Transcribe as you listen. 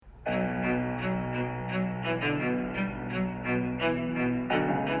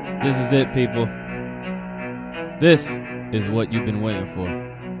This is it, people. This is what you've been waiting for.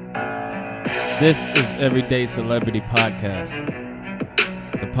 This is Everyday Celebrity Podcast.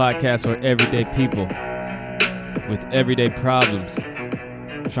 The podcast for everyday people with everyday problems,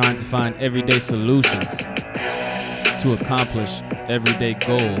 trying to find everyday solutions to accomplish everyday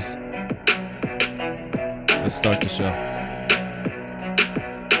goals. Let's start the show.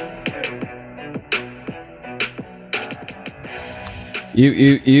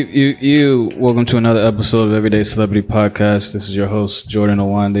 Welcome to another episode of Everyday Celebrity Podcast. This is your host, Jordan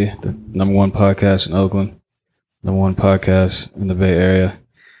Owandi, the number one podcast in Oakland, number one podcast in the Bay Area.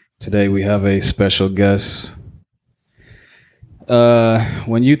 Today we have a special guest.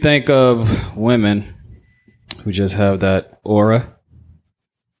 When you think of women who just have that aura,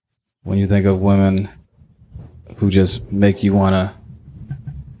 when you think of women who just make you want to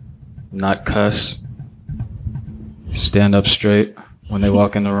not cuss, stand up straight when they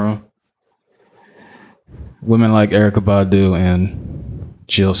walk in the room, women like Erykah Badu and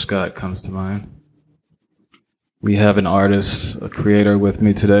Jill Scott comes to mind. We have an artist, a creator with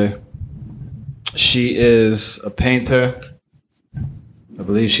me today. She is a painter. I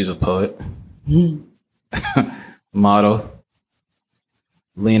believe she's a poet. Model.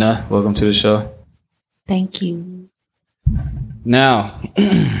 Lena, welcome to the show. Thank you. Now,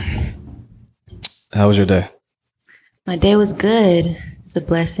 how was your day? My day was good. It's a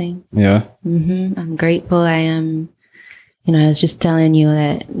blessing. Yeah. I'm grateful. I am, I was just telling you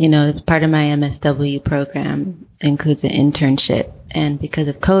that, part of my MSW program includes an internship. And because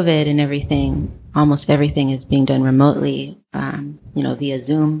of COVID and everything, almost everything is being done remotely, via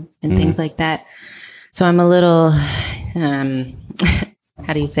Zoom and things like that. So I'm a little,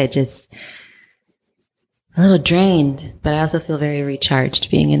 just a little drained, but I also feel very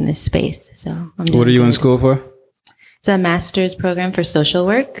recharged being in this space. So I'm doing What are you good. in school for? It's a master's program for social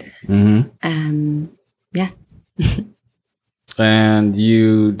work. Yeah. And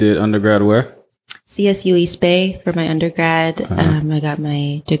you did undergrad where? CSU East Bay for my undergrad. I got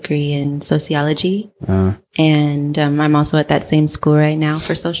my degree in sociology. And I'm also at that same school right now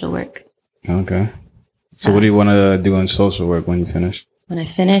for social work. Okay. So what do you want to do in social work when you finish? When I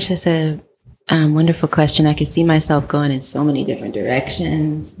finish, that's a wonderful question. I could see myself going in so many different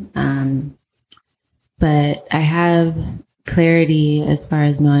directions. But I have clarity as far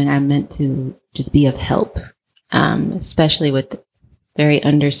as knowing I'm meant to just be of help, especially with very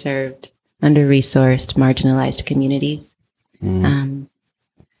underserved, under-resourced, marginalized communities. I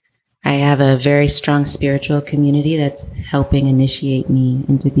have a very strong spiritual community that's helping initiate me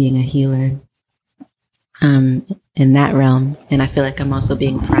into being a healer in that realm. And I feel like I'm also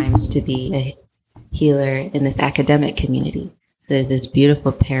being primed to be a healer in this academic community. There's this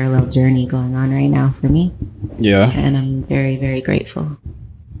beautiful parallel journey going on right now for me. Yeah. And I'm very, very grateful.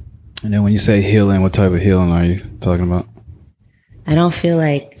 And then when you say healing, what type of healing are you talking about? I don't feel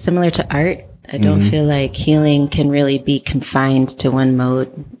like, similar to art, I don't feel like healing can really be confined to one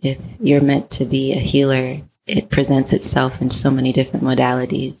mode. If you're meant to be a healer, it presents itself in so many different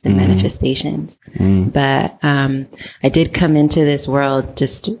modalities and manifestations. But I did come into this world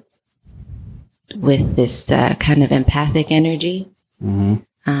just with this kind of empathic energy,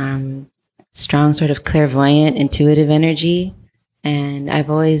 strong sort of clairvoyant, intuitive energy. And I've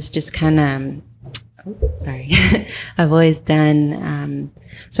always just kind of, I've always done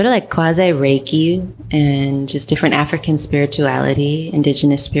sort of like quasi-Reiki and just different African spirituality,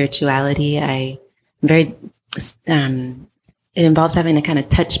 indigenous spirituality. I'm very, it involves having to kind of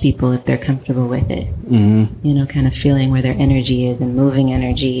touch people if they're comfortable with it, kind of feeling where their energy is and moving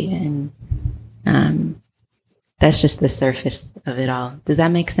energy. And that's just the surface of it all. Does that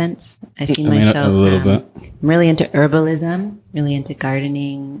make sense? I see myself a little bit. I'm really into herbalism, really into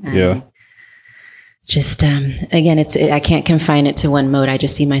gardening. Just again, I can't confine it to one mode. I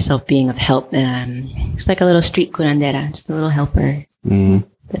just see myself being of help. Just like a little street curandera, just a little helper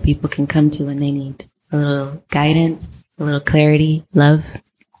that people can come to when they need a little guidance, a little clarity, love.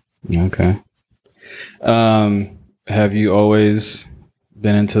 Okay. Have you always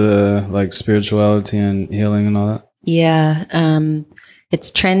been into like spirituality and healing and all that? Yeah.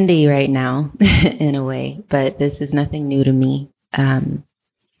 It's trendy right now in a way, but this is nothing new to me. I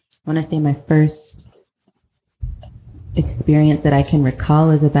want to say my first experience that I can recall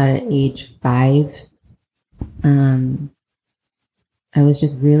was about at age 5. I was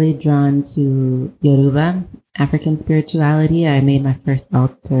just really drawn to Yoruba, African spirituality. I made my first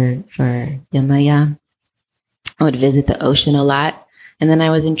altar for Yamaya. I would visit the ocean a lot. And then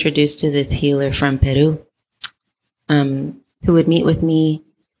I was introduced to this healer from Peru, who would meet with me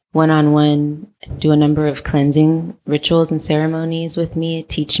one-on-one, do a number of cleansing rituals and ceremonies with me,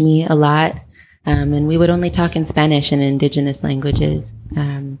 teach me a lot. And we would only talk in Spanish and indigenous languages.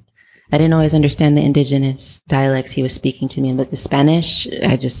 I didn't always understand the indigenous dialects he was speaking to me in, but the Spanish,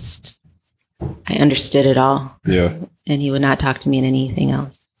 I understood it all. Yeah. And he would not talk to me in anything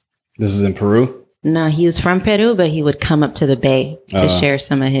else. This is in Peru? No, he was from Peru, but he would come up to the Bay to share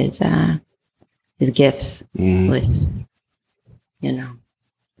some of his gifts with,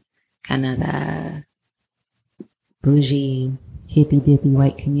 kind of the bougie, hippy-dippy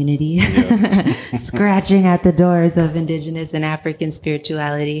white community, scratching at the doors of indigenous and African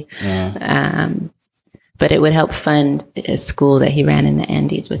spirituality. But it would help fund a school that he ran in the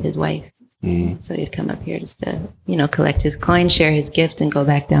Andes with his wife. So he'd come up here just to, collect his coins, share his gifts, and go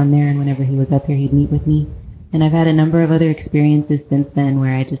back down there. And whenever he was up here, he'd meet with me. And I've had a number of other experiences since then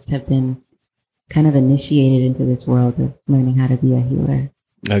where I just have been kind of initiated into this world of learning how to be a healer.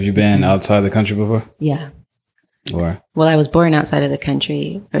 Have you been outside the country before? Yeah. Where? Well, I was born outside of the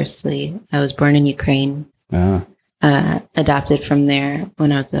country, firstly. I was born in Ukraine, adopted from there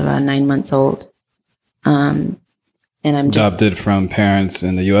when I was about 9 months old. And I'm adopted from parents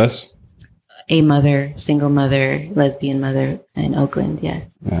in the U.S.? A mother, single mother, lesbian mother in Oakland, yes.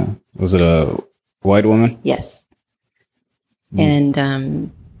 Yeah. Was it a white woman? Yes. And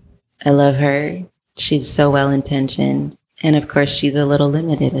I love her. She's so well-intentioned. And of course, she's a little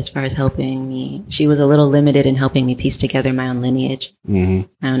limited as far as helping me. She was a little limited in helping me piece together my own lineage, my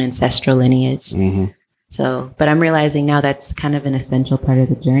own ancestral lineage. So, but I'm realizing now that's kind of an essential part of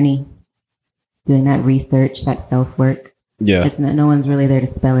the journey. Doing that research, that self-work. Yeah. It's not, no one's really there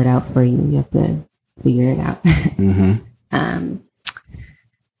to spell it out for you. You have to figure it out.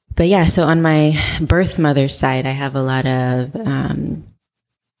 But yeah, so on my birth mother's side, I have a lot of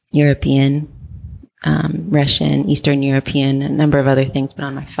European, Russian, Eastern European, a number of other things. But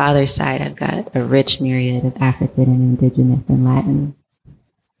on my father's side, I've got a rich myriad of African and indigenous and Latin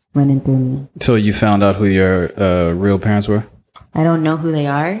running through me. So you found out who your real parents were? I don't know who they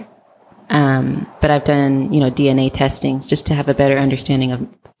are. But I've done, DNA testings just to have a better understanding of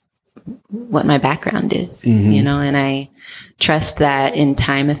what my background is, and I trust that in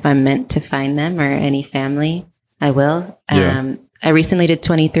time, if I'm meant to find them or any family, I will. I recently did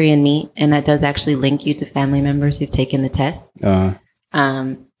 23andMe, and that does actually link you to family members who've taken the test.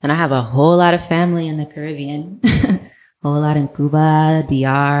 And I have a whole lot of family in the Caribbean, a whole lot in Cuba,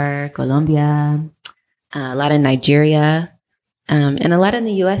 DR, Colombia, a lot in Nigeria. And a lot in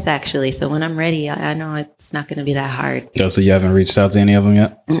the U.S. actually. So when I'm ready, I know it's not going to be that hard. Oh, so you haven't reached out to any of them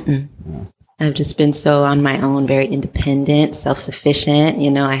yet? Yeah. I've just been so on my own, very independent,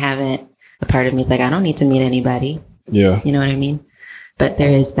 self-sufficient. I haven't, a part of me is like, I don't need to meet anybody. Yeah. You know what I mean? But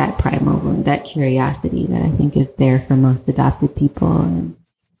there is that primal, that curiosity that I think is there for most adopted people. And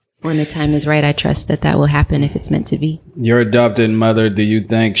when the time is right, I trust that will happen if it's meant to be. Your adopted mother, do you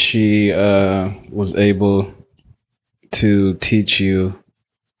think she was able to teach you,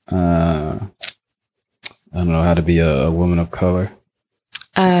 I don't know, how to be a woman of color?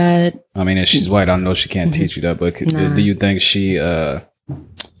 I mean, if she's white, I know she can't teach you that, but do you think she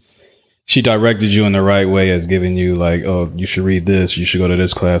directed you in the right way, as giving you like, oh, you should read this, you should go to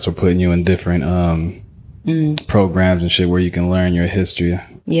this class, or putting you in different programs and shit where you can learn your history?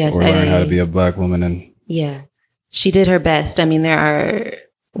 Yes. Or learn how to be a Black woman? And yeah, she did her best. I mean, there are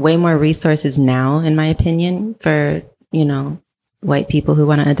way more resources now, in my opinion, for white people who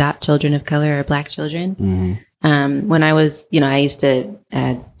want to adopt children of color or Black children. When I was, I used to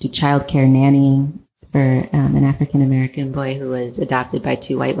do childcare nannying for an African-American boy who was adopted by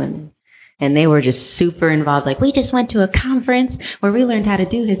 2 white women. And they were just super involved. Like, we just went to a conference where we learned how to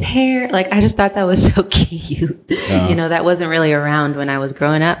do his hair. Like, I just thought that was so cute. That wasn't really around when I was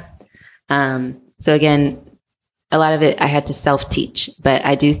growing up. So again, a lot of it I had to self-teach. But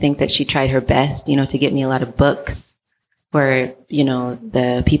I do think that she tried her best, to get me a lot of books where,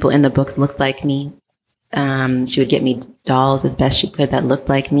 the people in the books looked like me. She would get me dolls as best she could that looked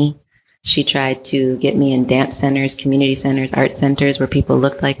like me. She tried to get me in dance centers, community centers, art centers where people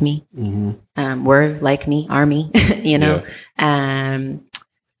looked like me, were like me, are me, Yeah. And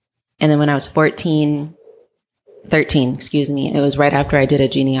then when I was 13, it was right after I did a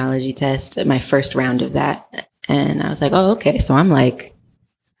genealogy test, my first round of that. And I was like, oh, okay. So I'm like,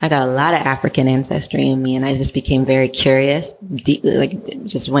 I got a lot of African ancestry in me, and I just became very curious. It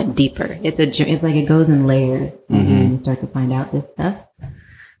just went deeper. It's like it goes in layers when you start to find out this stuff.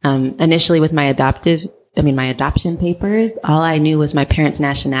 Initially, with my adoption papers, all I knew was my parents'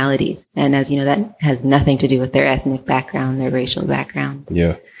 nationalities, and as you know, that has nothing to do with their ethnic background, their racial background.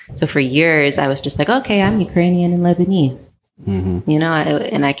 Yeah. So for years, I was just like, okay, I'm Ukrainian and Lebanese. You know,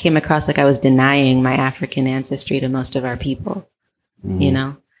 and I came across like I was denying my African ancestry to most of our people, you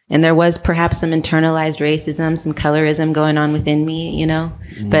know, and there was perhaps some internalized racism, some colorism going on within me, you know,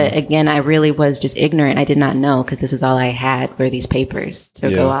 but again, I really was just ignorant. I did not know because this is all I had were these papers to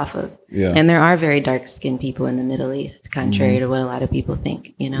go off of. Yeah. And there are very dark skinned people in the Middle East, contrary to what a lot of people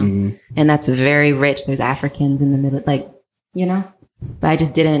think, you know, and that's very rich. There's Africans in the middle, like, you know. But I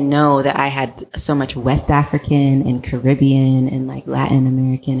just didn't know that I had so much West African and Caribbean and like Latin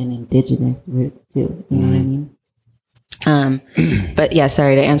American and indigenous roots too. You know what I mean? But yeah,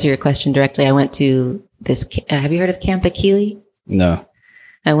 sorry to answer your question directly. I went to this, have you heard of Camp Akili? No.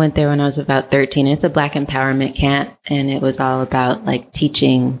 I went there when I was about 13. And it's a Black empowerment camp. And it was all about like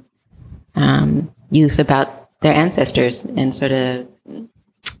teaching youth about their ancestors and sort of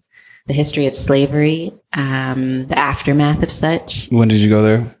the history of slavery, the aftermath of such. When did you go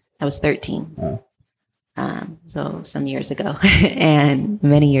there? I was 13. Oh. So some years ago and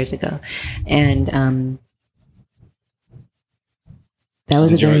many years ago. And that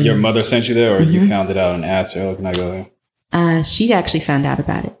was your mother sent you there or you found it out and asked her, oh, can I go there? She actually found out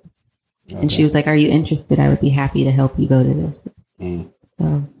about it. Okay. And she was like, are you interested? I would be happy to help you go to this.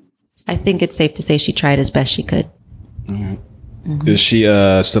 So I think it's safe to say she tried as best she could. Is she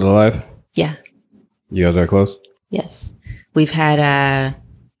still alive? Yeah. You guys are close? Yes. We've had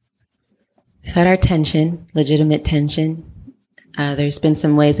our tension, legitimate tension. There's been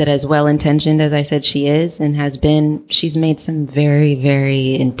some ways that as well-intentioned as I said she is and has been, she's made some very,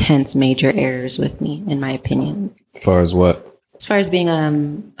 very intense major errors with me, in my opinion. As far as what? As far as being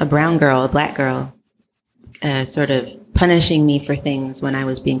a brown girl, a Black girl, sort of punishing me for things when I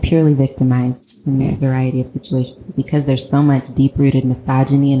was being purely victimized in a variety of situations because there's so much deep-rooted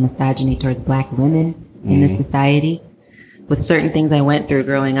misogyny towards Black women in this society. With certain things I went through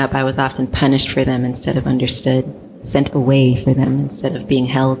growing up, I was often punished for them instead of understood, sent away for them instead of being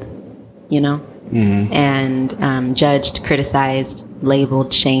held, you know, and judged, criticized,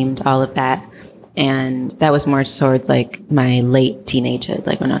 labeled, shamed, all of that. And that was more towards like my late teenagehood,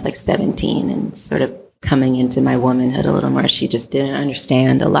 like when I was like 17 and sort of coming into my womanhood a little more. She just didn't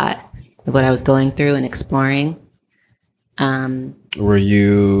understand a lot of what I was going through and exploring. Were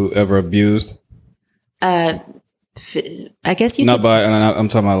you ever abused? I guess you not could, by. I'm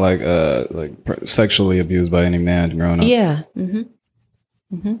talking about like sexually abused by any man growing up. Yeah.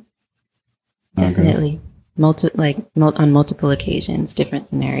 Definitely. Okay. On multiple occasions, different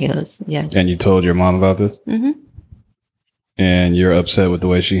scenarios. Yes. And you told your mom about this? And you're upset with the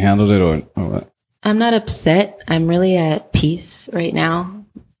way she handled it, or what? I'm not upset. I'm really at peace right now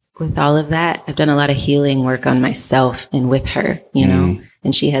with all of that. I've done a lot of healing work on myself and with her, you know,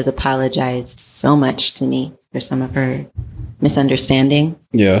 and she has apologized so much to me for some of her misunderstanding.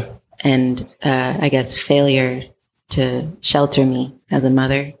 Yeah. And I guess failure to shelter me as a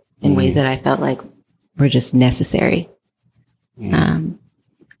mother in ways that I felt like were just necessary.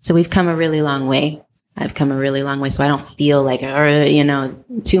 So we've come a really long way. I've come a really long way, so I don't feel like, you know,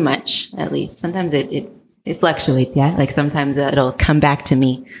 too much, at least. Sometimes it fluctuates, yeah? Like sometimes it'll come back to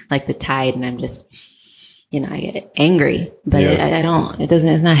me like the tide and I'm just, you know, I get angry. But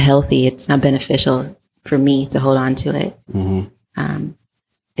it's not healthy. It's not beneficial for me to hold on to it.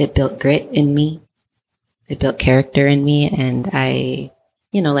 It built grit in me. It built character in me. And I,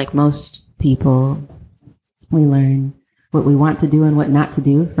 you know, like most people, we learn what we want to do and what not to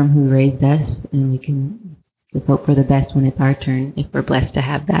do from who raised us. And we can just hope for the best when it's our turn, if we're blessed to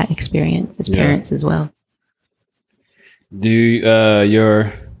have that experience as parents as well. Do you,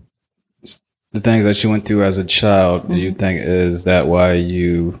 the things that you went through as a child, do you think is that why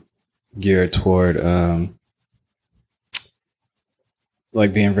you geared toward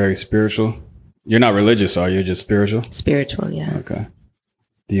like being very spiritual? You're not religious, are you? Just spiritual? Spiritual, yeah. Okay.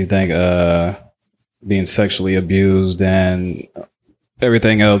 Do you think being sexually abused and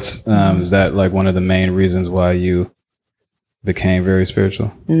everything else, is that like one of the main reasons why you became very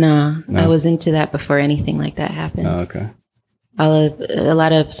spiritual? No, I was into that before anything like that happened. Oh, okay. A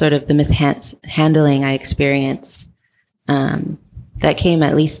lot of sort of the mishandling I experienced, that came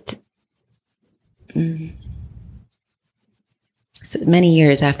at least many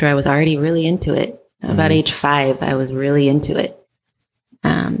years after I was already really into it. About age 5, I was really into it.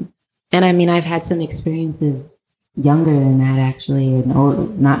 And I mean, I've had some experiences younger than that, actually,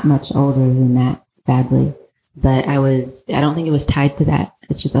 and not much older than that, sadly. But I don't think it was tied to that.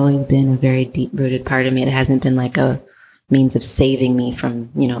 It's just always been a very deep-rooted part of me. It hasn't been like a means of saving me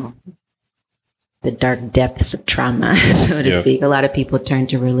from, you know, the dark depths of trauma, so to speak. A lot of people turn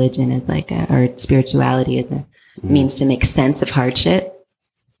to religion as like, or spirituality as a means to make sense of hardship.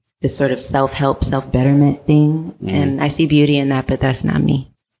 this sort of self-help, self-betterment thing. And I see beauty in that, but that's not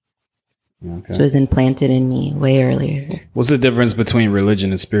me. Okay. So it was implanted in me way earlier. What's the difference between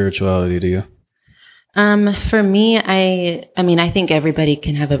religion and spirituality to you? For me, I mean, I think everybody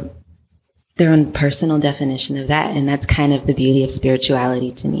can have their own personal definition of that. And that's kind of the beauty of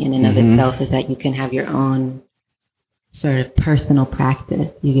spirituality to me in and of itself, is that you can have your own sort of personal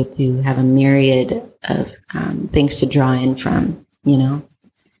practice. You get to have a myriad of things to draw in from, you know,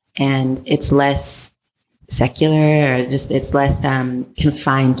 and it's less secular, or just it's less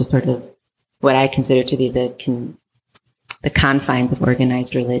confined to sort of what I consider to be the confines of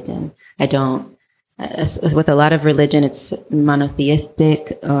organized religion. I don't, with a lot of religion, it's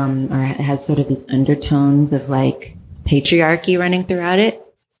monotheistic, or it has sort of these undertones of like patriarchy running throughout it.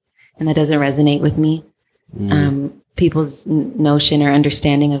 And that doesn't resonate with me. People's notion or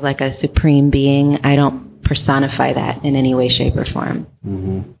understanding of like a supreme being, I don't personify that in any way, shape, or form.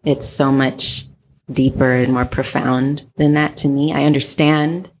 It's so much deeper and more profound than that to me. I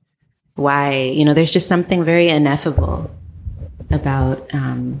understand why, you know, there's just something very ineffable about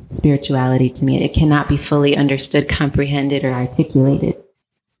spirituality to me. It cannot be fully understood, comprehended, or articulated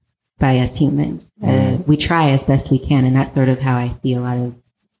by us humans. We try as best we can, and that's sort of how I see a lot of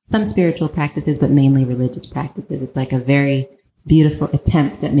some spiritual practices, but mainly religious practices. It's like a very beautiful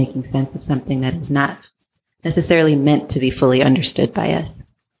attempt at making sense of something that is not necessarily meant to be fully understood by us.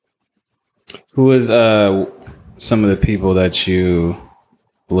 Who is some of the people that you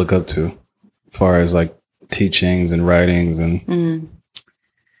look up to as far as like teachings and writings and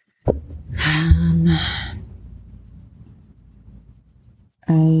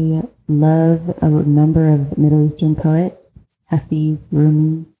I love a number of Middle Eastern poets, Hafiz,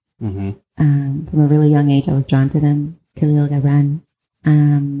 Rumi. From a really young age, I was drawn to them. Khalil Gibran.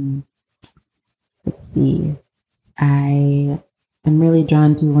 Let's see. I am really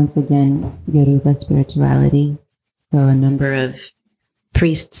drawn to, once again, Yoruba spirituality. So a number of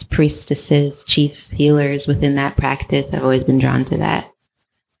priests, priestesses, chiefs, healers within that practice. I've always been drawn to that.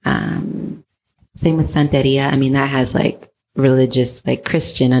 Same with Santeria. I mean, that has like religious, like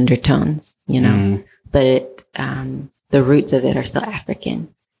Christian undertones, you know, but it, the roots of it are still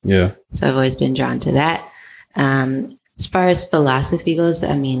African. Yeah. So I've always been drawn to that. As far as philosophy goes,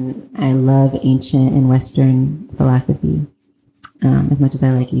 I mean, I love ancient and Western philosophy as much as I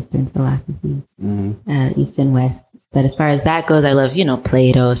like Eastern philosophy, East and West. But as far as that goes, I love, you know,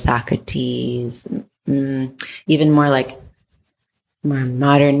 Plato, Socrates, even more like more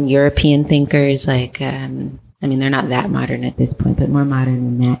modern European thinkers. Like, I mean, they're not that modern at this point, but more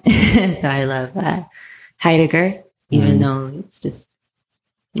modern than that. So I love Heidegger, even though it's just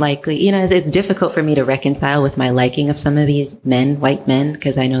likely, you know, it's difficult for me to reconcile with my liking of some of these men, white men,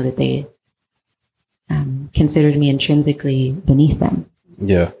 because I know that they considered me intrinsically beneath them.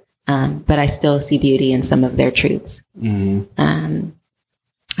 Yeah. But I still see beauty in some of their truths. I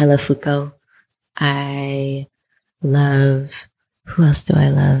love Foucault. I love, who else do I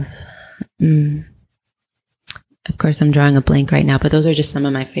love? Of course, I'm drawing a blank right now, but those are just some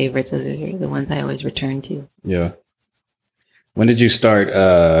of my favorites. Those are the ones I always return to. Yeah. When did you start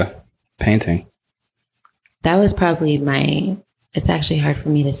painting? That was probably it's actually hard for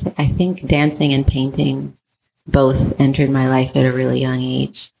me to say. I think dancing and painting both entered my life at a really young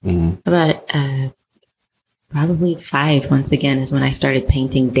age. About probably 5, once again, is when I started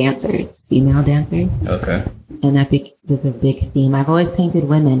painting dancers, female dancers. Okay. And that was a big theme. I've always painted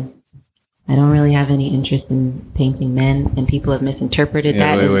women. I don't really have any interest in painting men, and people have misinterpreted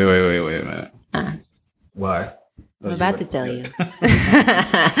that. Wait a minute. Why? I'm about to tell you.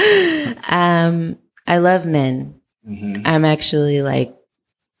 I love men. I'm actually like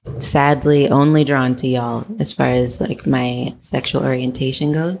sadly only drawn to y'all as far as like my sexual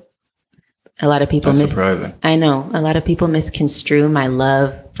orientation goes. A lot of people surprising. I know. A lot of people misconstrue my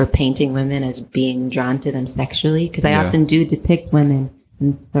love for painting women as being drawn to them sexually, because I often do depict women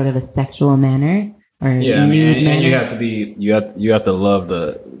in sort of a sexual manner or nude manner. And you have to be you have to love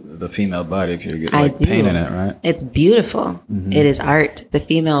the female body if you're like painting it, right? It's beautiful. It is art. The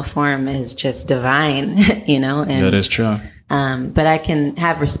female form is just divine, you know. And that is true. But I can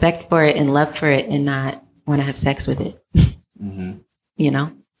have respect for it and love for it and not want to have sex with it. You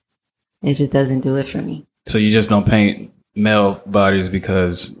know, it just doesn't do it for me. So you just don't paint male bodies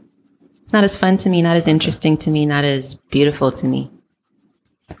because it's not as fun to me, not as interesting to me, not as beautiful to me.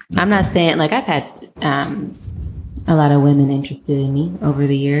 I'm not saying, like, I've had a lot of women interested in me over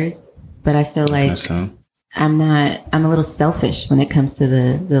the years, but I feel like I'm a little selfish when it comes to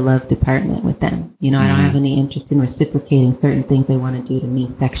the love department with them. You know, I don't have any interest in reciprocating certain things they want to do to me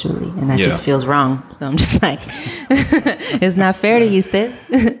sexually. And that just feels wrong. So I'm just like, it's not fair to you, sis,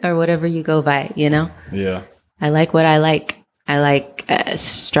 or whatever you go by, you know? Yeah. I like what I like. I like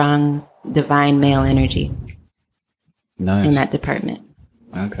strong, divine male energy. Nice. In that department.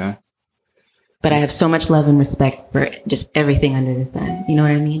 Okay. But I have so much love and respect for just everything under the sun. You know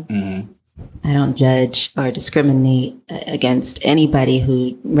what I mean? Mm-hmm. I don't judge or discriminate against anybody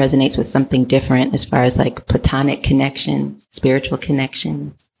who resonates with something different as far as like platonic connections, spiritual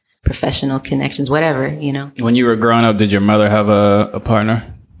connections, professional connections, whatever, you know. When you were growing up, did your mother have a partner?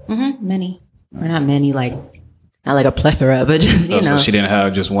 Mm-hmm. Many. Or not many, like, not like a plethora, but just, you know. So she didn't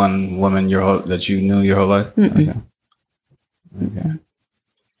have just one woman that you knew your whole life? Mm-mm. Okay.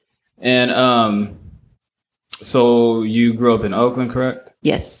 And so you grew up in Oakland, correct?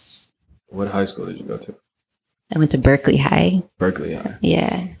 Yes. What high school did you go to? I went to Berkeley High. Berkeley High.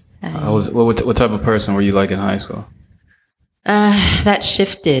 Yeah. What type of person were you like in high school? That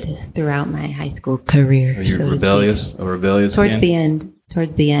shifted throughout my high school career. Were you rebellious? A rebellious towards teen?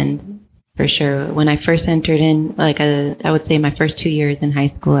 Towards the end, for sure. When I first entered in, like I would say my first 2 years in high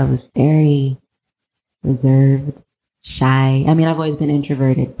school, I was very reserved, shy. I mean, I've always been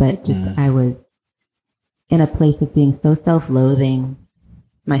introverted, but just I was in a place of being so self-loathing.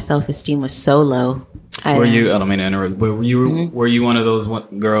 My self-esteem was so low. Were you? I don't mean to interrupt. Were you one of those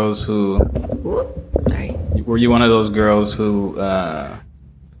girls who? Sorry. Were you one of those girls who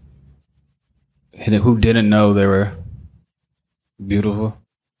didn't know they were beautiful?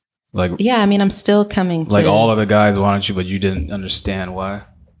 Like, yeah, I mean, I'm still coming to, like, all of the guys wanted you, but you didn't understand why.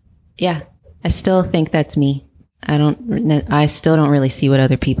 Yeah, I still think that's me. I still don't really see what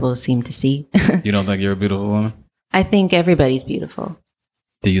other people seem to see. You don't think you're a beautiful woman? I think everybody's beautiful.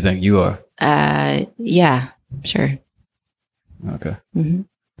 Do you think you are? Yeah, sure. Okay. Mm-hmm.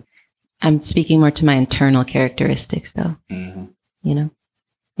 I'm speaking more to my internal characteristics, though. Mm-hmm. You know,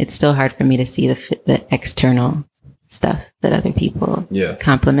 it's still hard for me to see the external stuff that other people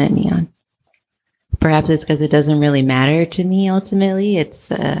compliment me on. Perhaps it's because it doesn't really matter to me. Ultimately,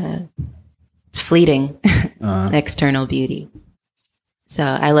 it's fleeting, external beauty. So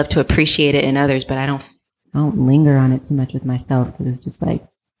I love to appreciate it in others, but I don't linger on it too much with myself because it's just like,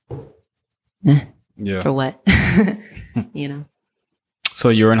 for what? You know? So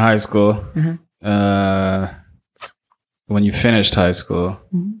you were in high school. When you finished high school,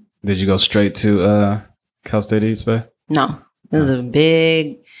 did you go straight to Cal State East Bay? No. It was a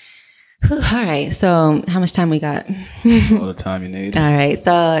big... All right. So how much time we got? All the time you need. All right.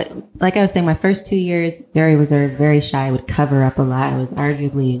 So like I was saying, my first 2 years, very reserved, very shy, would cover up a lot. I was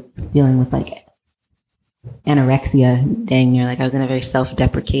arguably dealing with like anorexia, dang near. Like I was in a very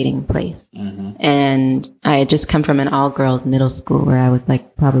self-deprecating place. Mm-hmm. And I had just come from an all-girls middle school where I was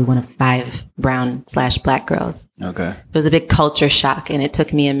like probably one of 5 brown/black girls. Okay. It was a big culture shock, and it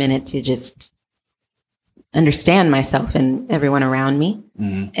took me a minute to just understand myself and everyone around me.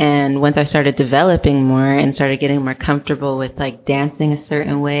 Mm-hmm. And once I started developing more and started getting more comfortable with like dancing a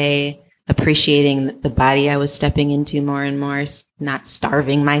certain way, appreciating the body I was stepping into more and more, not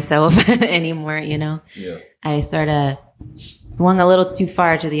starving myself anymore, you know, I sort of swung a little too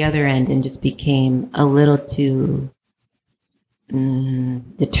far to the other end and just became a little too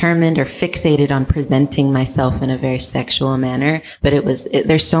determined or fixated on presenting myself in a very sexual manner. But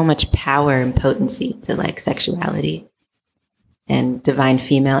there's so much power and potency to like sexuality and divine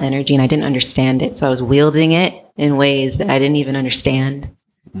female energy. And I didn't understand it. So I was wielding it in ways that I didn't even understand.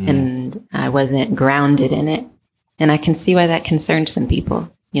 And I wasn't grounded in it. And I can see why that concerned some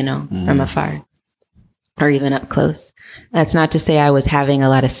people, you know, from afar or even up close. That's not to say I was having a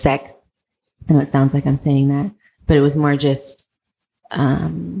lot of sex. I know it sounds like I'm saying that, but it was more just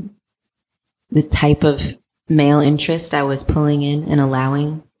the type of male interest I was pulling in and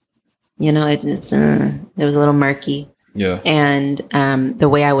allowing, you know, it just, it was a little murky. Yeah. And the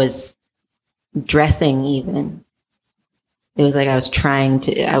way I was dressing even, it was like I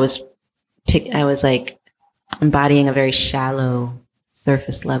was like embodying a very shallow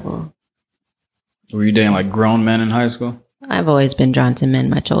surface level. Were you dating like grown men in high school? I've always been drawn to men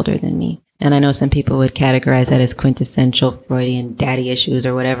much older than me. And I know some people would categorize that as quintessential Freudian daddy issues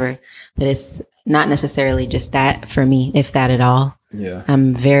or whatever, but it's not necessarily just that for me, if that at all. Yeah.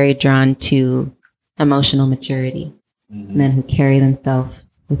 I'm very drawn to emotional maturity, men who carry themselves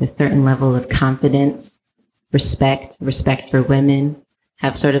with a certain level of confidence, respect for women,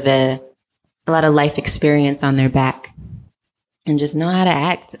 have sort of a lot of life experience on their back and just know how to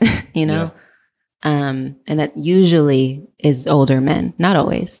act, you know? Yeah. And that usually is older men, not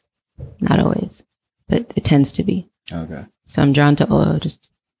always, but but it tends to be. Okay. So I'm drawn to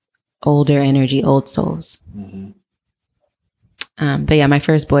just older energy, old souls. Mm-hmm. But yeah, my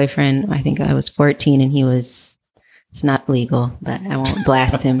first boyfriend, I think I was 14 and it's not legal, but I won't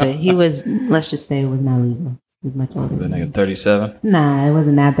blast him, but he was, let's just say it was not legal. He was much older. The than me. nigga 37? Nah, it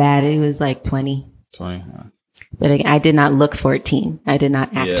wasn't that bad. It was like 20. 20. But I did not look 14. I did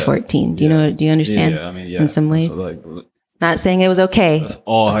not act 14. Do you understand? Yeah, I mean, yeah. In some ways. So, like, Not saying it was okay. that's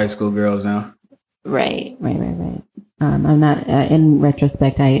all high school girls now. Right. I'm not, in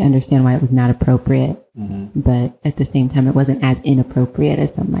retrospect, I understand why it was not appropriate, Mm-hmm. but at the same time, it wasn't as inappropriate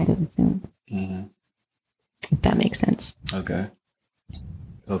as some might have assumed, Mm-hmm. if that makes sense. Okay.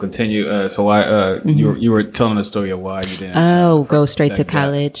 So continue. So why you were telling the story of why you didn't? Go straight to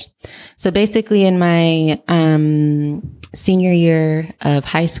college. So basically, in my senior year of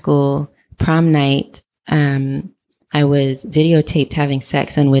high school, prom night, I was videotaped having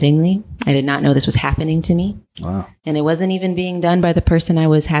sex unwittingly. I did not know this was happening to me. Wow. And it wasn't even being done by the person I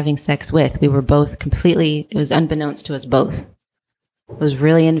was having sex with. We were both it was unbeknownst to us both. It was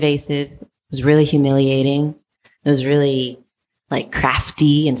really invasive. It was really humiliating. It was really like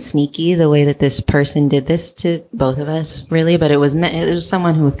crafty and sneaky the way that this person did this to both of us, really. But it was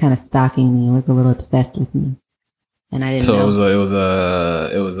someone who was kind of stalking me. Was a little obsessed with me. And I didn't know. So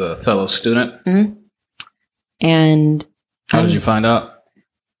it was a fellow student. Mm-hmm. And How did you find out?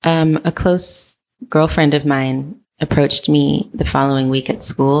 A close girlfriend of mine approached me the following week at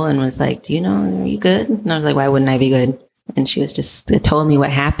school and was like, "Do you know, are you good?" And I was like, "Why wouldn't I be good?" And she was just told me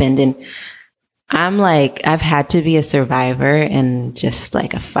what happened. And I'm like, I've had to be a survivor and just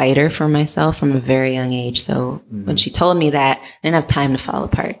like a fighter for myself from a very young age. So when she told me that, I didn't have time to fall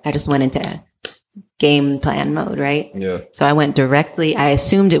apart. I just went into game plan mode, right? Yeah. So I went directly, I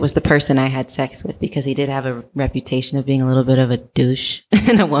assumed it was the person I had sex with because he did have a reputation of being a little bit of a douche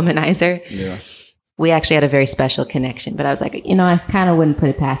and a womanizer. Yeah. We actually had a very special connection, but I was like, I kind of wouldn't put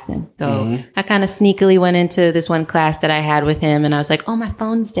it past him. So I kind of sneakily went into this one class that I had with him and I was like, "Oh, my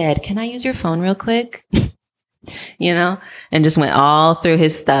phone's dead. Can I use your phone real quick?" And just went all through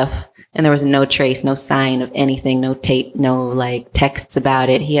his stuff. And there was no trace, no sign of anything, no tape, no like texts about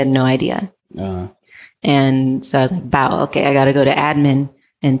it. He had no idea. And so I was like, "Wow, okay, I got to go to admin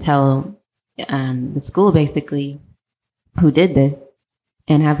and tell the school basically who did this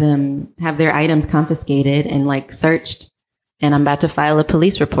and have them have their items confiscated and like searched. And I'm about to file a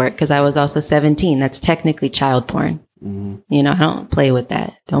police report because I was also 17. That's technically child porn. Mm-hmm. I don't play with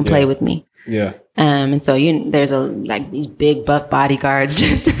that. Don't play with me." Yeah. And so there's these big buff bodyguards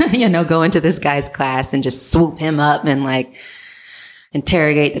just, go into this guy's class and just swoop him up and like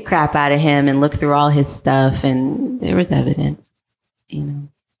interrogate the crap out of him and look through all his stuff. And there was evidence,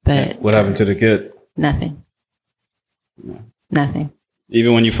 but What happened to the kid? Nothing. No. Nothing.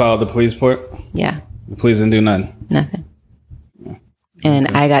 Even when you filed the police report? Yeah. The police didn't do nothing? Nothing. And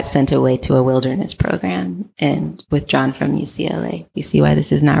I got sent away to a wilderness program and withdrawn from UCLA. You see why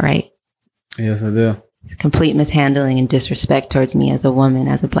this is not right? Yes, I do. Complete mishandling and disrespect towards me as a woman,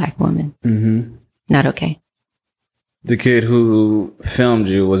 as a Black woman. Mm-hmm. Not okay. The kid who filmed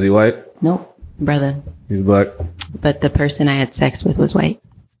you, was he white? Nope, brother. He's Black? But the person I had sex with was white.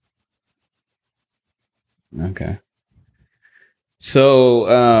 Okay.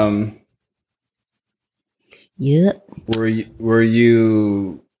 So, Yep. Were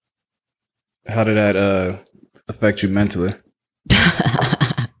you, how did that affect you mentally?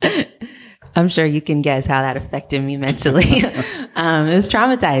 I'm sure you can guess how that affected me mentally. It was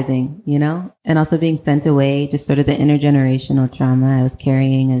traumatizing, and also being sent away, just sort of the intergenerational trauma I was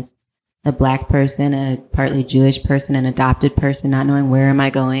carrying as a Black person, a partly Jewish person, an adopted person, not knowing where am I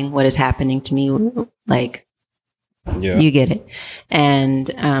going, what is happening to me, like, yeah. You get it.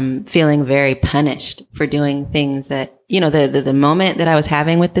 And feeling very punished for doing things that, the moment that I was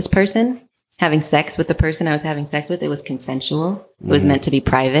having with this person, having sex with the person I was having sex with, it was consensual. It was meant to be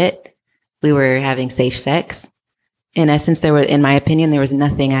private. We were having safe sex. In essence, in my opinion, there was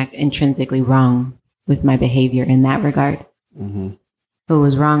nothing intrinsically wrong with my behavior in that regard. Mm-hmm. What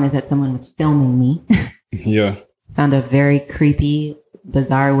was wrong is that someone was filming me. Yeah. Found a very creepy,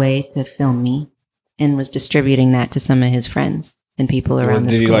 bizarre way to film me and was distributing that to some of his friends and people around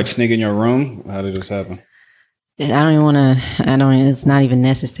the school. Did he sneak in your room? How did this happen? It's not even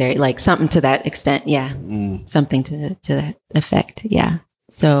necessary. Like something to that extent. Yeah. Something to that effect. Yeah.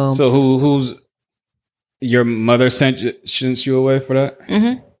 So who's your mother sent you away for that?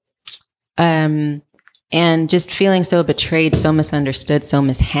 Mm-hmm. And just feeling so betrayed, so misunderstood, so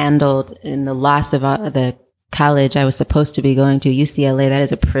mishandled in the loss of the college I was supposed to be going to, UCLA. That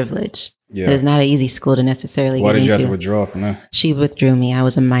is a privilege. Yeah. It is not an easy school to necessarily Why get did you into. have to withdraw from there? She withdrew me. I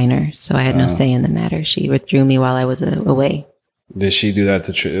was a minor, so I had no say in the matter. She withdrew me while I was away. Did she do that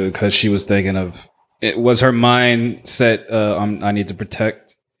because she was thinking of it? Was her mind set? I need to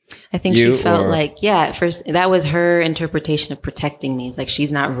protect. I think she felt like, at first, that was her interpretation of protecting me. It's like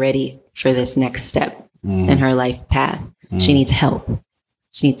she's not ready for this next step in her life path. She needs help.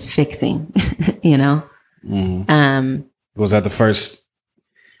 She needs fixing, you know? Was that the first,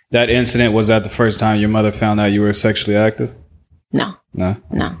 that incident, was that the first time your mother found out you were sexually active? No. No?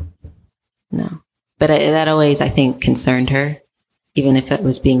 No. No. But that always, I think, concerned her. Even if it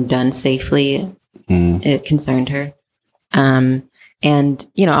was being done safely, it concerned her. And,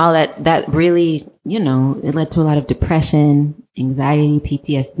 you know, all that really, you know, it led to a lot of depression, anxiety,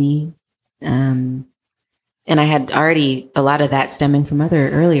 PTSD. And I had already a lot of that stemming from other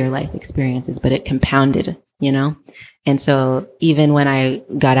earlier life experiences, but it compounded, you know? And so even when I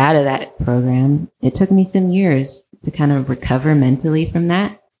got out of that program, it took me some years to kind of recover mentally from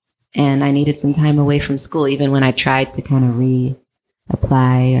that. And I needed some time away from school, even when I tried to kind of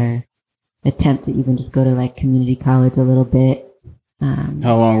reapply or attempt to even just go to like community college a little bit.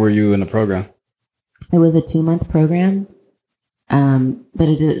 How long were you in the program? It was a 2-month program.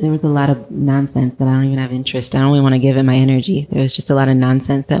 But there was a lot of nonsense that I don't even have interest. I don't even want to give it my energy. There was just a lot of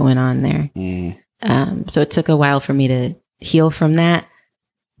nonsense that went on there. So it took a while for me to heal from that,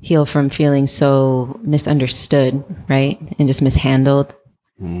 heal from feeling so misunderstood, right? And just mishandled.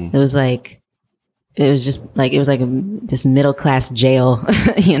 It was like this middle class jail,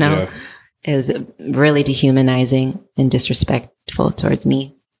 you know? Yeah. It was really dehumanizing and disrespectful towards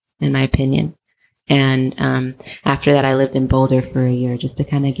me, in my opinion. And after that, I lived in Boulder for a year just to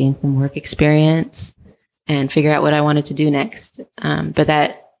kind of gain some work experience and figure out what I wanted to do next. But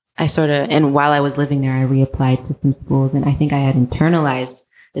that and while I was living there, I reapplied to some schools. And I think I had internalized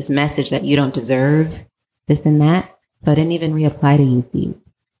this message that you don't deserve this and that. So I didn't even reapply to UCs.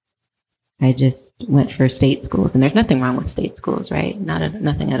 I just went for state schools. And there's nothing wrong with state schools, right?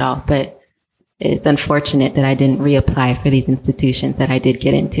 Nothing at all. But it's unfortunate that I didn't reapply for these institutions that I did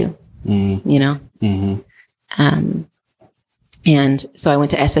get into, you know? And so I went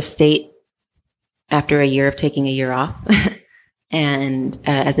to SF State after a year of taking a year off and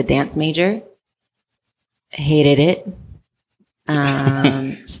as a dance major. Hated it.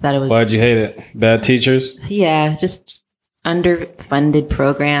 Just thought it was. Why'd you hate it? Bad teachers? Yeah, just underfunded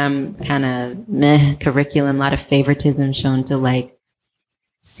program, kind of meh curriculum, a lot of favoritism shown to like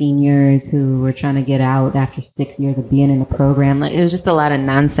seniors who were trying to get out after 6 years of being in the program. Like, it was just a lot of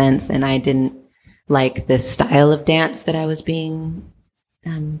nonsense, and I didn't like the style of dance that I was being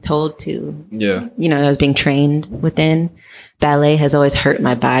told to. Yeah, you know, I was being trained within. Ballet has always hurt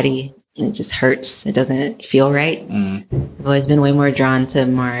my body. It just hurts. It doesn't feel right. I've always been way more drawn to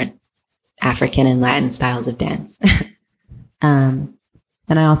more African and Latin styles of dance.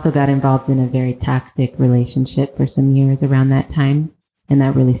 And I also got involved in a very toxic relationship for some years around that time. And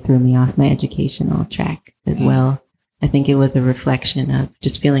that really threw me off my educational track as well. I think it was a reflection of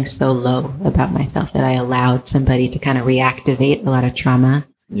just feeling so low about myself that I allowed somebody to kind of reactivate a lot of trauma.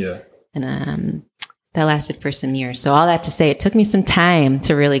 Yeah. And that lasted for some years. So all that to say, it took me some time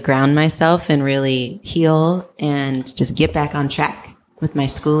to really ground myself and really heal and just get back on track with my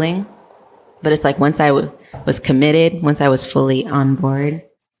schooling. But it's like once I was committed, once I was fully on board,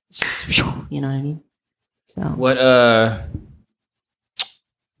 you know what I mean? So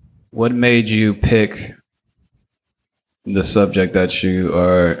what made you pick the subject that you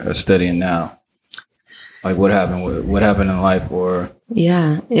are studying now? Like what happened? What happened in life? Or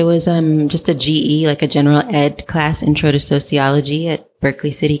yeah, it was just a GE, like a general ed class, Intro to Sociology at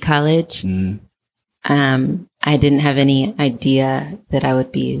Berkeley City College. I didn't have any idea that I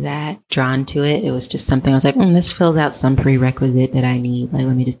would be that drawn to it. It was just something I was like, this fills out some prerequisite that I need. Like,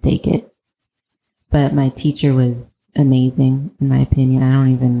 let me just take it. But my teacher was amazing, in my opinion. I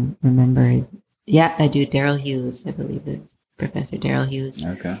don't even remember his. Yeah, I do. Daryl Hughes, I believe it's Professor Daryl Hughes.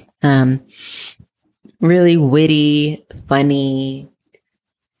 Okay. Really witty, funny,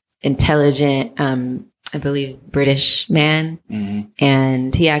 intelligent, I believe British man.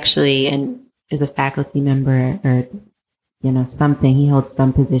 And he actually is a faculty member or, you know, something. He holds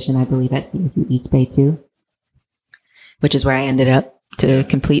some position, I believe, at CSU East Bay too, which is where I ended up to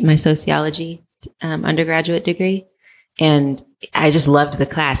complete my sociology undergraduate degree. And I just loved the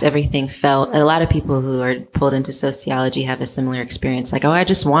class. Everything felt, a lot of people who are pulled into sociology have a similar experience. Like, I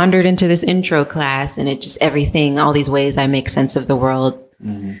just wandered into this intro class and it just, everything, all these ways I make sense of the world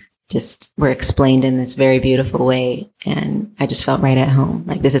just were explained in this very beautiful way. And I just felt right at home.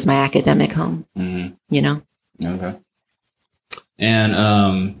 Like, this is my academic home, you know? Okay.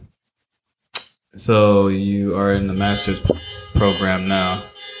 And So you are in the master's program now.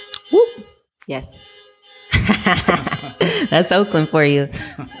 Whoop. Yes. That's Oakland for you.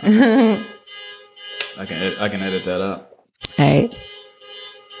 I can edit that out. All right.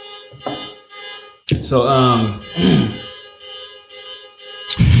 So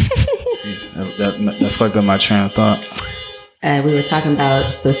that fucked up my train of thought. We were talking about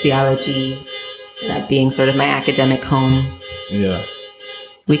sociology, that being sort of my academic home. Yeah.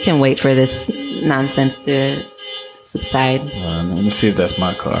 We can wait for this nonsense to subside. Let me see if that's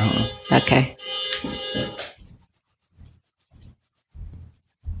my car. Huh? Okay.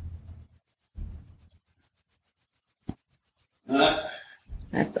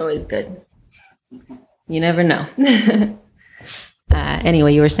 That's always good. You never know.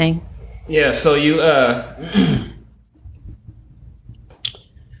 Anyway, you were saying? Yeah, so you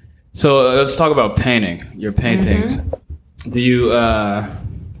so let's talk about painting. Your paintings. Do you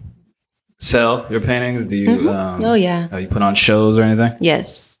sell your paintings? Do you Oh yeah. you put on shows or anything?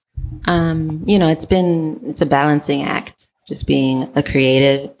 Yes. You know, it's a balancing act, just being a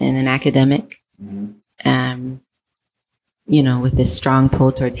creative and an academic. You know, with this strong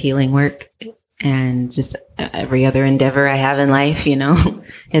pull towards healing work and just every other endeavor I have in life, you know,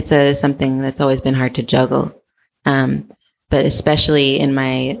 it's something that's always been hard to juggle. But especially in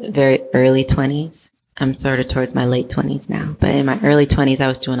my very early 20s, I'm sort of towards my late 20s now, but in my early 20s, I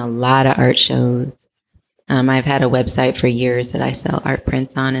was doing a lot of art shows. I've had a website for years that I sell art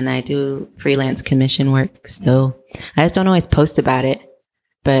prints on, and I do freelance commission work still. I just don't always post about it,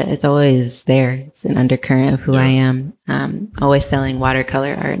 but it's always there. It's an undercurrent of who I am. Always selling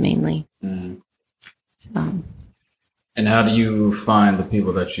watercolor art mainly. So. And how do you find the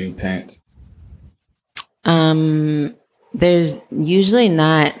people that you paint? There's usually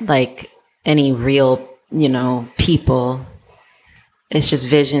not like any real, you know, people. It's just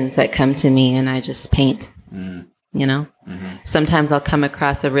visions that come to me and I just paint, you know. Sometimes I'll come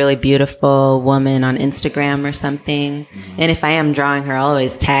across a really beautiful woman on Instagram or something. And if I am drawing her, I'll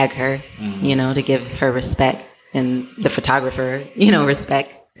always tag her, you know, to give her respect and the photographer, you know,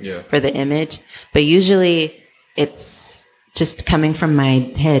 respect for the image. But usually it's just coming from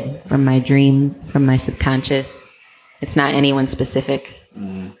my head, from my dreams, from my subconscious. It's not anyone specific.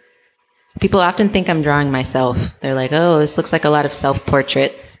 People often think I'm drawing myself. They're like, oh, this looks like a lot of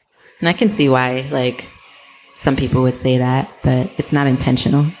self-portraits. And I can see why, like, some people would say that, but it's not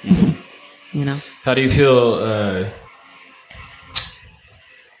intentional, you know? How do you feel,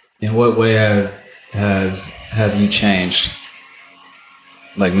 in what way have you changed,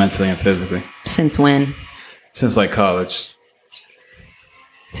 like mentally and physically? Since when? Since like college.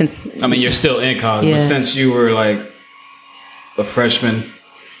 I mean, you're still in college, but since you were like a freshman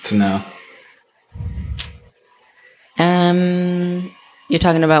to now. You're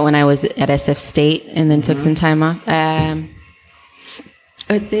talking about when I was at SF State and then took some time off. I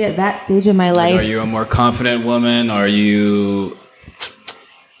would say at that stage of my life. Are you a more confident woman? Are you?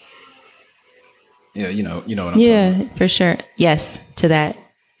 Yeah, you know what I'm talking about. Yeah, for sure. Yes, to that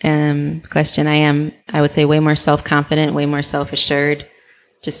question, I am. I would say way more self-confident, way more self-assured,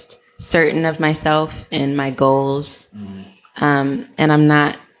 just certain of myself and my goals. And I'm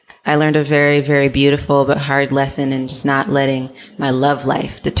not. I learned a very, very beautiful but hard lesson in just not letting my love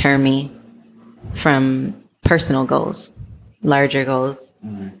life deter me from personal goals, larger goals.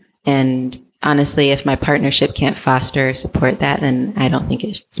 And honestly, if my partnership can't foster or support that, then I don't think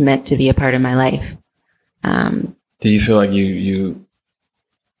it's meant to be a part of my life. Do you feel like you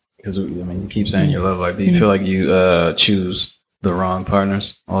because I mean, you keep saying your love life, do you feel like you choose the wrong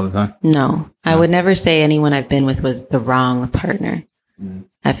partners all the time? No, I would never say anyone I've been with was the wrong partner.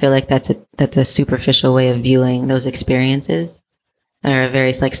 I feel like that's a superficial way of viewing those experiences, or a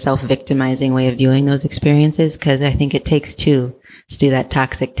very like self-victimizing way of viewing those experiences. Because I think it takes two to do that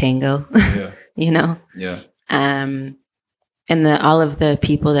toxic tango. You know. Yeah. And all of the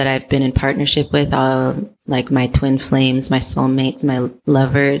people that I've been in partnership with, all like my twin flames, my soulmates, my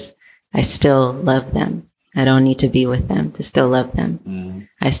lovers, I still love them. I don't need to be with them to still love them.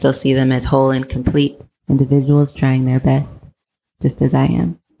 I still see them as whole and complete individuals trying their best, just as I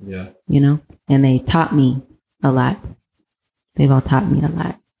am. Yeah. You know? And they taught me a lot. They've all taught me a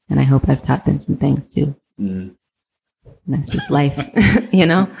lot. And I hope I've taught them some things too. And that's just life, you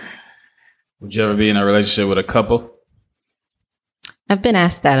know? Would you ever be in a relationship with a couple? I've been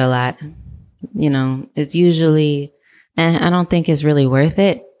asked that a lot. You know, it's usually, and I don't think it's really worth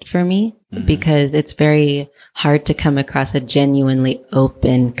it for me because it's very hard to come across a genuinely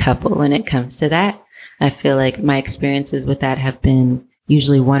open couple when it comes to that. I feel like my experiences with that have been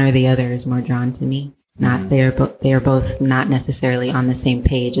usually one or the other is more drawn to me. Not they are both not necessarily on the same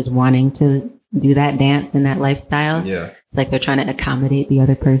page as wanting to do that dance and that lifestyle. Yeah. It's like they're trying to accommodate the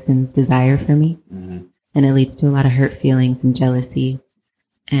other person's desire for me. Mm-hmm. And it leads to a lot of hurt feelings and jealousy.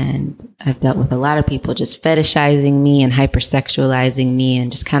 And I've dealt with a lot of people just fetishizing me and hypersexualizing me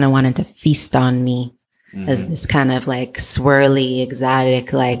and just kind of wanting to feast on me as this kind of like swirly,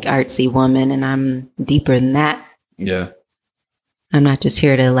 exotic, like artsy woman. And I'm deeper than that. Yeah. I'm not just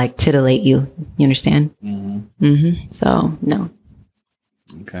here to like titillate you. You understand? Mm-hmm. Mm-hmm. So, no.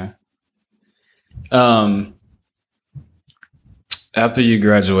 Okay. After you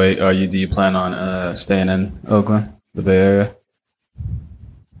graduate, do you plan on staying in Oakland, the Bay Area?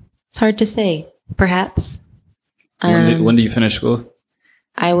 It's hard to say. Perhaps. When do you finish school?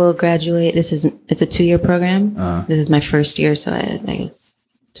 I will graduate. It's a 2-year program. This is my first year, so I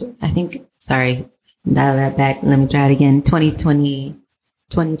think, sorry, dial that back. Let me try it again.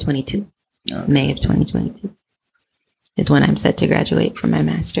 2022. Okay. May of 2022 is when I'm set to graduate from my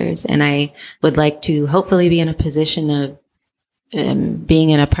master's. And I would like to hopefully be in a position of being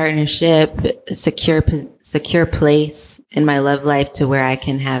in a partnership, secure place in my love life to where I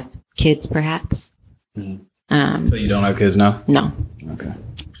can have kids, perhaps. Mm-hmm. So you don't have kids now? No. Okay.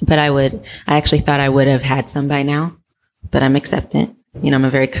 But I actually thought I would have had some by now, but I'm acceptant. I'm a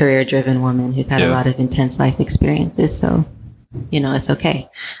very career-driven woman who's had a lot of intense life experiences. So, it's okay.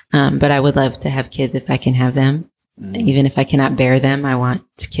 But I would love to have kids if I can have them. Mm-hmm. Even if I cannot bear them, I want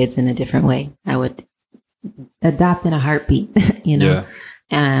kids in a different way. I would adopt in a heartbeat, Yeah.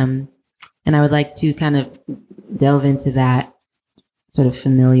 And I would like to kind of delve into that sort of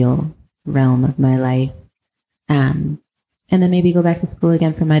familial realm of my life. And then maybe go back to school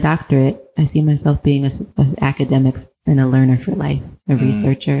again for my doctorate. I see myself being an academic and a learner for life, a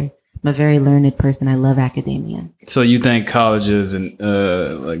researcher. I'm a very learned person. I love academia. So you think colleges and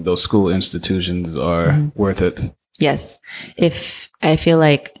like those school institutions are worth it? Yes. If I feel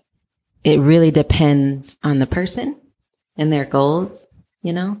like it really depends on the person and their goals,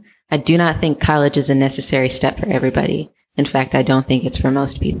 I do not think college is a necessary step for everybody. In fact, I don't think it's for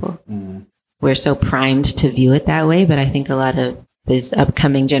most people. Mm-hmm. We're so primed to view it that way, but I think a lot of these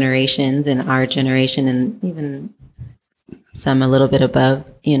upcoming generations and our generation and even some a little bit above,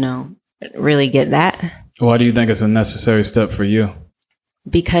 really get that. Why do you think it's a necessary step for you?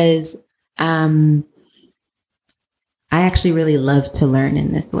 Because I actually really love to learn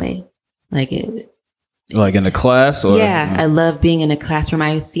in this way. Like in a class? Or I love being in a classroom.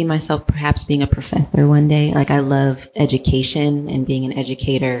 I see myself perhaps being a professor one day. Like I love education and being an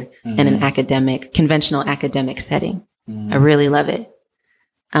educator in an conventional academic setting. I really love it.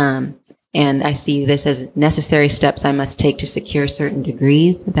 And I see this as necessary steps I must take to secure certain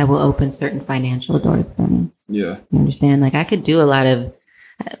degrees that will open certain financial doors for me. Yeah. You understand? Like I could do a lot of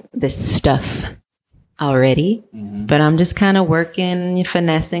this stuff already, but I'm just kind of working,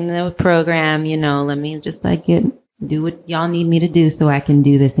 finessing the program, let me just like do what y'all need me to do so I can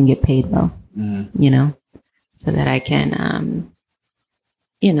do this and get paid well, so that I can,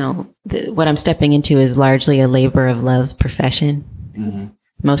 what I'm stepping into is largely a labor of love profession. Mm-hmm.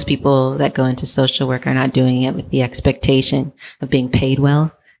 Most people that go into social work are not doing it with the expectation of being paid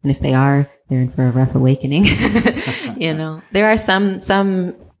well. And if they are, they're in for a rough awakening. There are some,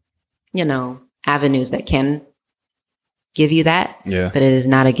 avenues that can give you that, but it is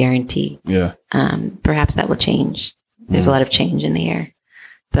not a guarantee. Yeah. Perhaps that will change. There's a lot of change in the air,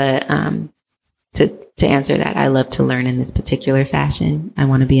 but to answer that, I love to learn in this particular fashion. I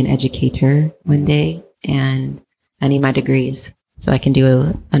want to be an educator one day, and I need my degrees so I can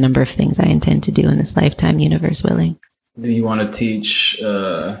do a number of things I intend to do in this lifetime, universe willing. Do you want to teach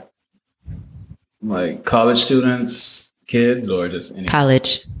like college students, kids, or just any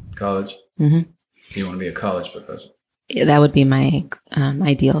college? College. Mm-hmm. Do you want to be a college professor? That would be my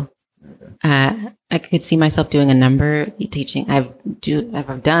ideal. Okay. I could see myself doing a number teaching. I've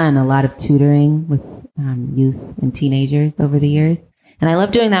done a lot of tutoring with youth and teenagers over the years, and I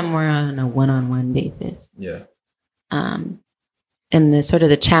love doing that more on a one-on-one basis. Yeah. And the sort of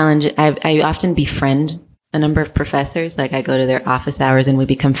the challenge, I often befriend a number of professors. Like I go to their office hours and we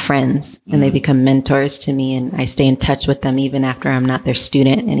become friends, and they become mentors to me, and I stay in touch with them even after I'm not their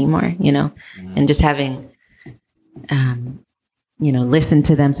student anymore, and just having, listen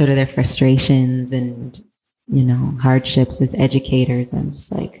to them, sort of their frustrations and, hardships as educators. I'm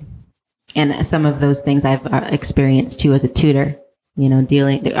just like, and some of those things I've experienced too as a tutor,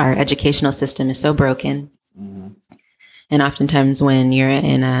 our educational system is so broken. And oftentimes when you're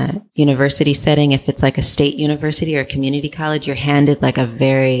in a university setting, if it's like a state university or a community college, you're handed like a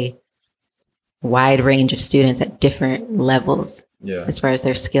very wide range of students at different levels as far as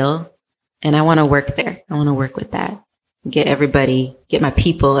their skill. And I want to work there. I want to work with that. get my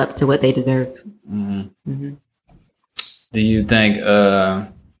people up to what they deserve. Mm-hmm. Mm-hmm. Do you think,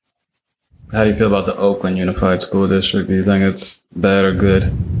 how do you feel about the Oakland Unified School District? Do you think it's bad or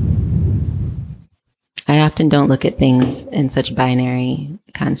good? I often don't look at things in such binary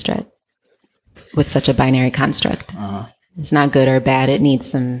construct, with such a binary construct. Uh-huh. It's not good or bad. It needs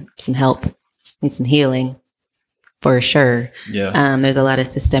some help, needs some healing, for sure. Yeah. There's a lot of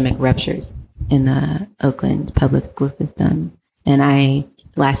systemic ruptures in the Oakland public school system. And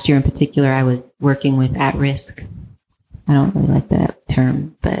last year in particular, I was working with at-risk. I don't really like that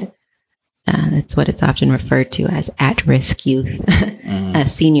term, but that's what it's often referred to as at-risk youth,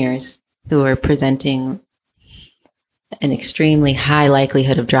 seniors who are presenting an extremely high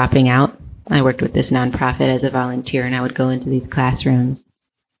likelihood of dropping out. I worked with this nonprofit as a volunteer, and I would go into these classrooms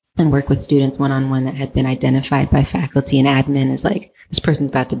and work with students one-on-one that had been identified by faculty and admin as like, this person's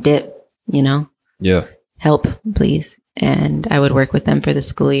about to dip, Yeah. Help, please. And I would work with them for the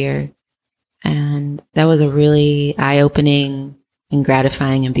school year. And that was a really eye-opening and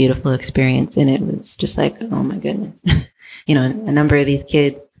gratifying and beautiful experience. And it was just like, oh my goodness. A number of these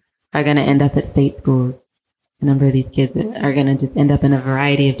kids are going to end up at state schools. A number of these kids are going to just end up in a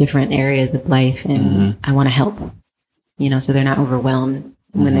variety of different areas of life. And I want to help, so they're not overwhelmed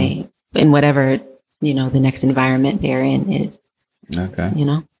when they, in whatever, the next environment they're in is. Okay.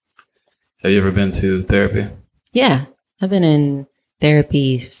 Have you ever been to therapy? Yeah. I've been in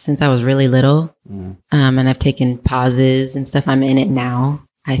therapy since I was really little. And I've taken pauses and stuff. I'm in it now.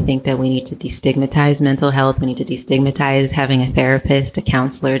 I think that we need to destigmatize mental health. We need to destigmatize having a therapist, a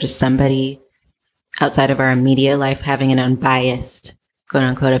counselor, just somebody outside of our immediate life having an unbiased, quote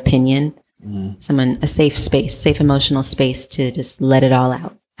unquote, opinion. A safe emotional space to just let it all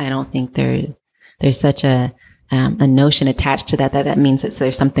out. I don't think there's such a notion attached to that means that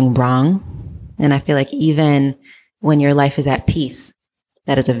there's something wrong. And I feel like even when your life is at peace,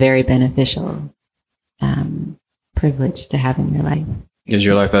 that is a very beneficial privilege to have in your life. Is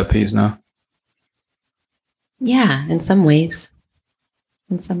your life at peace now? Yeah, in some ways.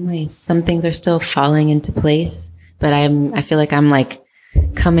 Some things are still falling into place, but I feel like I'm like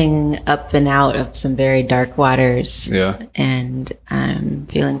coming up and out of some very dark waters. Yeah. And I'm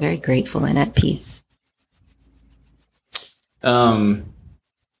feeling very grateful and at peace. Has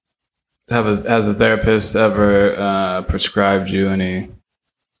a therapist ever prescribed you any?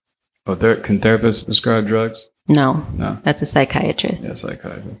 Can therapists prescribe drugs? No. That's a psychiatrist. Yeah,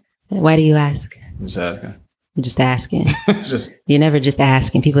 psychiatrist. Why do you ask? I'm just asking. You're just asking. It's just You're never just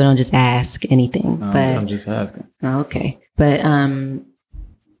asking. People don't just ask anything. no, but I'm just asking. Okay, but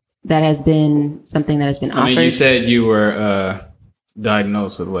that has been something that has been offered. I mean, you said you were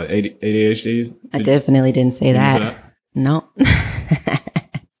diagnosed with what? ADHD? I definitely didn't say that. No. What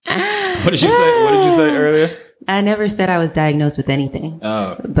did you say? What did you say earlier? I never said I was diagnosed with anything.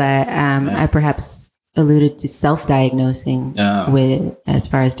 Oh. But I perhaps alluded to self-diagnosing with as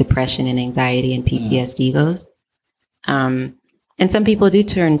far as depression and anxiety and PTSD goes. And some people do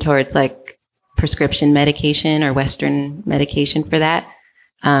turn towards like prescription medication or Western medication for that.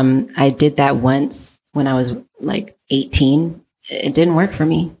 I did that once when I was like 18. It didn't work for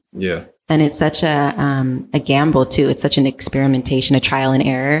me. Yeah. And it's such a gamble too. It's such an experimentation, a trial and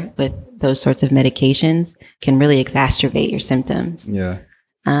error with those sorts of medications can really exacerbate your symptoms. Yeah.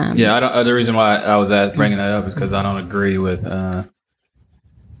 The reason why I was bringing that up is because I don't agree with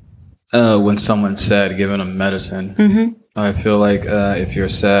when someone said giving them medicine. I feel like if you're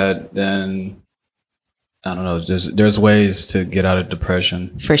sad, then I don't know. There's ways to get out of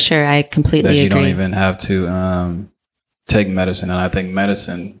depression. For sure, I completely agree. You don't even have to take medicine, and I think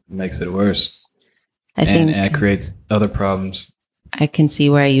medicine makes it worse. And it creates other problems. I can see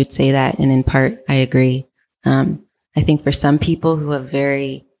why you'd say that, and in part, I agree. I think for some people who have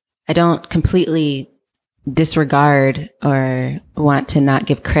I don't completely disregard or want to not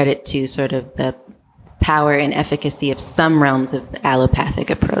give credit to sort of the power and efficacy of some realms of the allopathic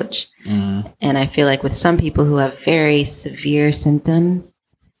approach. And I feel like with some people who have very severe symptoms,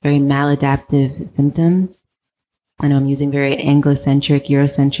 very maladaptive symptoms, I know I'm using very Anglocentric,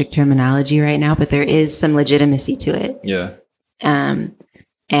 Eurocentric terminology right now, but there is some legitimacy to it. Yeah.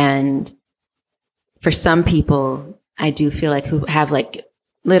 And for some people, I do feel like who have like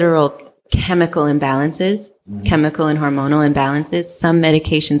literal chemical imbalances, chemical and hormonal imbalances, some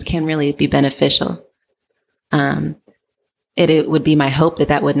medications can really be beneficial. It would be my hope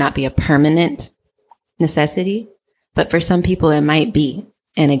that would not be a permanent necessity, but for some people it might be.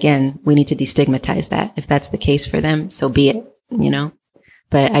 And again, we need to destigmatize that. If that's the case for them, so be it,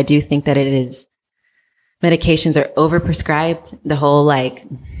 But I do think that medications are overprescribed. The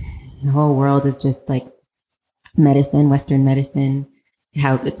whole world is just like medicine, Western medicine,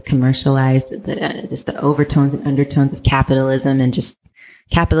 how it's commercialized, just the overtones and undertones of capitalism and just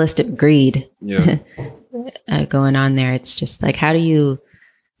capitalistic greed Yeah. going on there. It's just like, how do you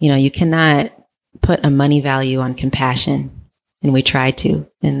cannot put a money value on compassion. And we try to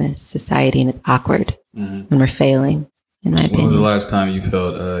in this society, and it's awkward when we're failing, in my opinion. When was the last time you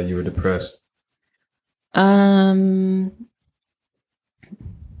felt you were depressed? I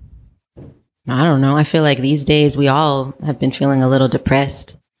don't know. I feel like these days we all have been feeling a little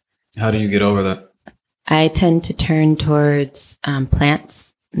depressed. How do you get over that? I tend to turn towards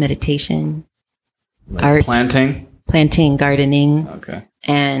plants, meditation, Like art, planting, gardening, Okay.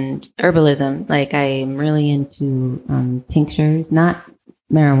 and herbalism. Like I'm really into tinctures, not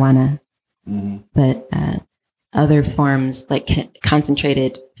marijuana, but other forms, like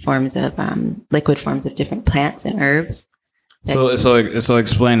concentrated forms of liquid forms of different plants and herbs. So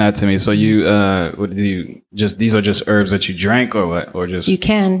explain that to me. So you, what do you just? These are just herbs that you drank, or what? Or just You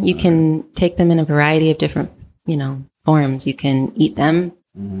can take them in a variety of different, forms. You can eat them.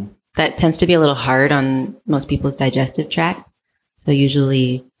 That tends to be a little hard on most people's digestive tract. So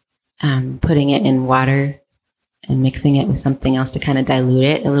usually putting it in water and mixing it with something else to kind of dilute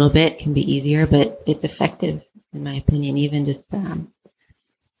it a little bit can be easier, but it's effective in my opinion. Even just,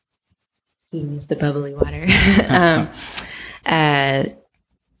 it's the bubbly water.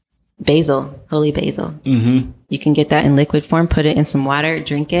 Basil, holy basil. You can get that in liquid form, put it in some water,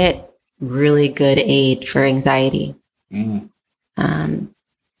 drink it. Really good aid for anxiety.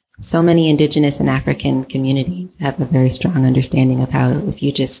 So many indigenous and African communities have a very strong understanding of how if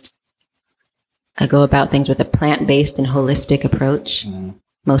you just go about things with a plant-based and holistic approach,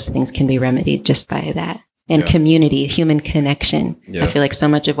 most things can be remedied just by that. And community, human connection. I feel like so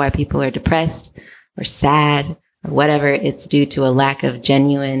much of why people are depressed or sad or whatever, it's due to a lack of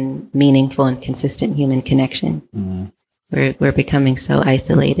genuine, meaningful, and consistent human connection. We're becoming so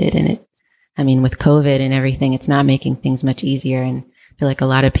isolated, and with COVID and everything, it's not making things much easier. And I feel like a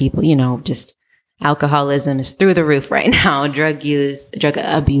lot of people, just alcoholism is through the roof right now. Drug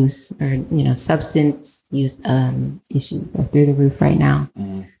abuse, or, substance use issues are through the roof right now.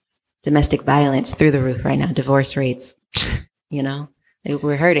 Domestic violence through the roof right now. Divorce rates,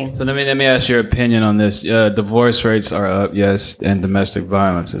 we're hurting. So let me ask your opinion on this. Divorce rates are up, yes, and domestic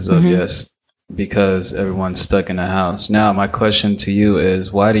violence is up, yes, because everyone's stuck in the house. Now, my question to you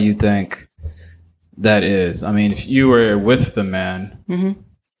is, why do you think that is? I mean, if you were with the man,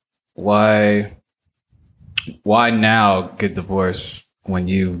 why now get divorced when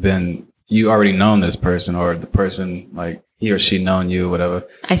you already known this person, or the person, like he or she known you, whatever?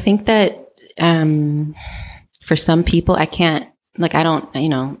 I think that for some people, I can't, my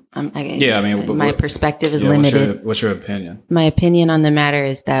perspective is limited. What's your opinion? My opinion on the matter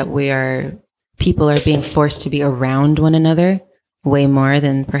is that people are being forced to be around one another way more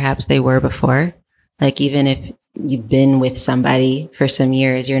than perhaps they were before. Like, even if you've been with somebody for some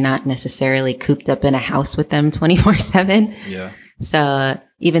years, you're not necessarily cooped up in a house with them 24/7. Yeah. So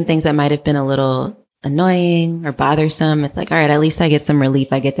even things that might have been a little annoying or bothersome, it's like, all right, at least I get some relief.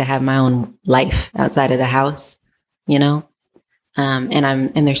 I get to have my own life outside of the house, and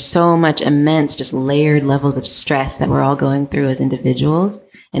there's so much immense, just layered levels of stress that we're all going through as individuals.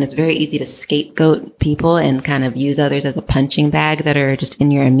 And it's very easy to scapegoat people and kind of use others as a punching bag that are just in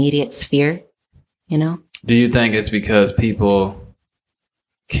your immediate sphere, Do you think it's because people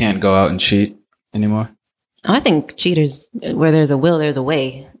can't go out and cheat anymore? I think cheaters, where there's a will, there's a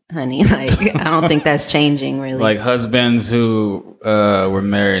way, honey. Like, I don't think that's changing really. Like husbands who were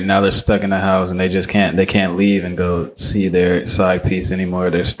married, now they're stuck in the house and they can't leave and go see their side piece anymore.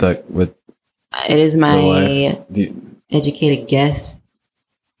 They're stuck with. It is my educated guess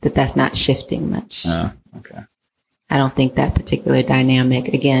that that's not shifting much. Oh, okay. I don't think that particular dynamic,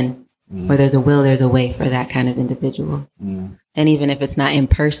 again, where there's a will, there's a way for that kind of individual. And even if it's not in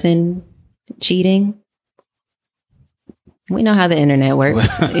person cheating, we know how the internet works.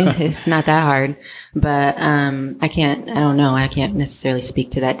 It's not that hard, but I can't necessarily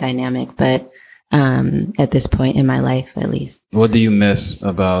speak to that dynamic, but at this point in my life, at least. What do you miss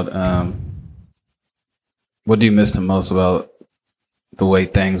about, what do you miss the most about the way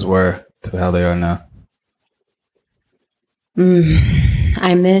things were to how they are now?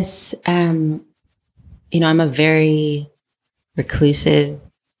 I miss, I'm a very reclusive,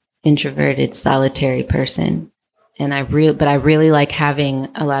 introverted, solitary person. And I really like having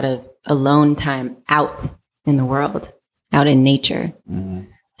a lot of alone time out in the world, out in nature. And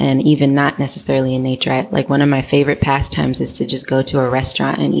even not necessarily in nature. Like, one of my favorite pastimes is to just go to a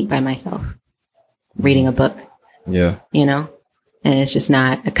restaurant and eat by myself, reading a book. Yeah. And it's just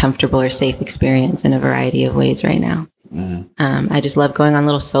not a comfortable or safe experience in a variety of ways right now. I just love going on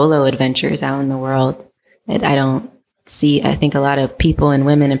little solo adventures out in the world. And I think a lot of people and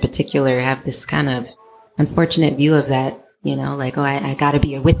women in particular have this kind of unfortunate view of that, like, oh, I got to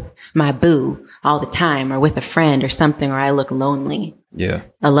be with my boo all the time or with a friend or something, or I look lonely. Yeah.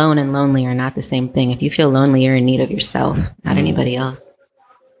 Alone and lonely are not the same thing. If you feel lonely, you're in need of yourself, not anybody else,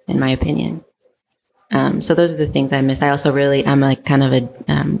 in my opinion. So those are the things I miss. I'm like kind of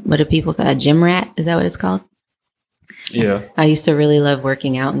what do people call a gym rat? Is that what it's called? Yeah. I used to really love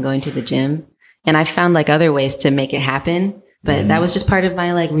working out and going to the gym. And I found like other ways to make it happen. But that was just part of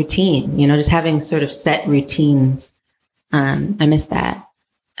my like routine, just having sort of set routines. I miss that.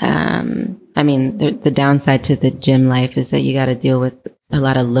 I mean, the downside to the gym life is that you got to deal with a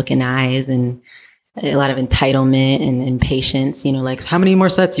lot of looking eyes and a lot of entitlement and impatience, like how many more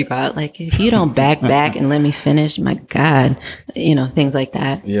sets you got? Like if you don't back and let me finish, my God, things like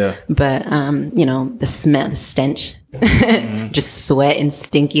that. Yeah. But, the smell, the stench, just sweat and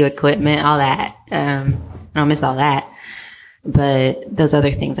stinky equipment, all that. I don't miss all that. But those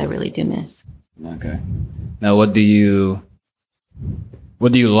other things I really do miss. Okay. Now, what do you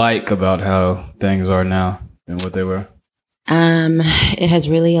like about how things are now and what they were? It has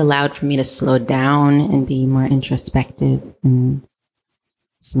really allowed for me to slow down and be more introspective and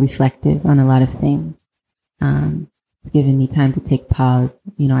reflective on a lot of things. It's given me time to take pause.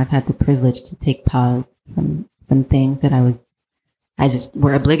 I've had the privilege to take pause from some things that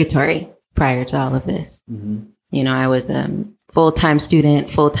were obligatory prior to all of this. I was a full-time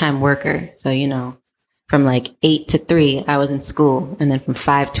student, full-time worker. So, from like 8 to 3, I was in school. And then from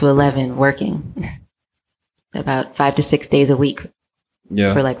 5 to 11, working about 5 to 6 days a week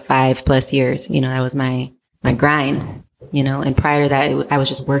for like 5+ years. That was my grind, and prior to that, I was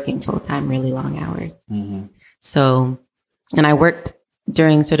just working full-time, really long hours. So, and I worked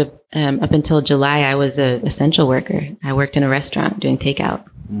during sort of up until July, I was an essential worker. I worked in a restaurant doing takeout.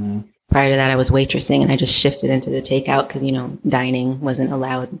 Prior to that, I was waitressing, and I just shifted into the takeout because, dining wasn't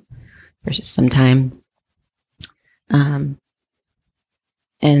allowed for some time.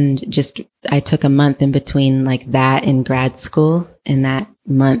 And just, I took a month in between like that and grad school. And that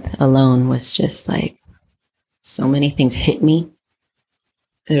month alone was just like, so many things hit me.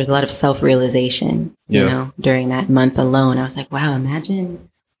 There was a lot of self-realization, during that month alone. I was like, wow, imagine,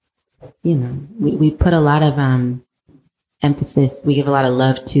 we put a lot of, emphasis. We give a lot of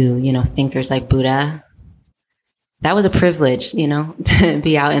love to, thinkers like Buddha. That was a privilege, to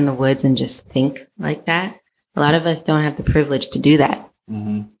be out in the woods and just think like that. A lot of us don't have the privilege to do that.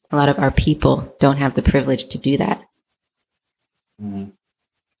 A lot of our people don't have the privilege to do that.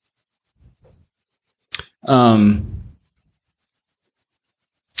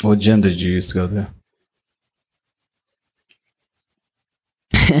 What gym did you used to go to?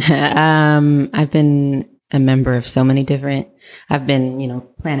 I've been a member of so many different, I've been,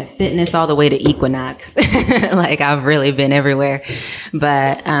 Planet Fitness all the way to Equinox. Like I've really been everywhere.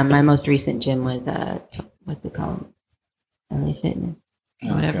 But my most recent gym was, what's it called? LA Fitness.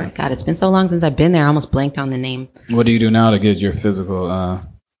 Or whatever. Okay. God, it's been so long since I've been there. I almost blanked on the name. What do you do now to get your physical?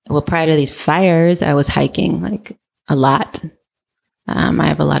 Well, prior to these fires, I was hiking like a lot. I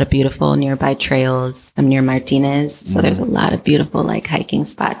have a lot of beautiful nearby trails. I'm near Martinez, so there's a lot of beautiful like hiking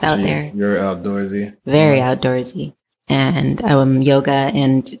spots out there. You're outdoorsy. Very outdoorsy. And yoga,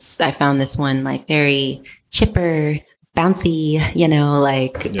 and I found this one like very chipper, bouncy,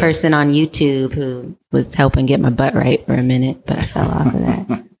 person on YouTube who was helping get my butt right for a minute, but I fell off of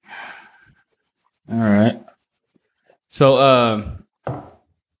that. All right. So,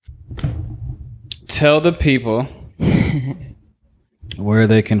 tell the people where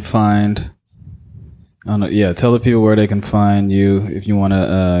they can find. Tell the people where they can find you if you want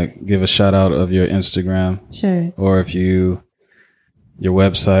to give a shout out of your Instagram. Sure. Or if your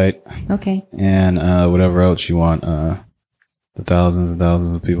website. Okay. And whatever else you want. The thousands and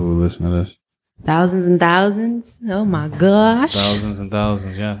thousands of people who listen to this. Thousands and thousands? Oh my gosh. Thousands and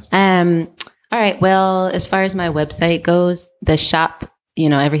thousands, yes. All right. Well, as far as my website goes, the shop,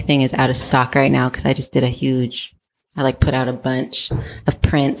 everything is out of stock right now because I just did I put out a bunch of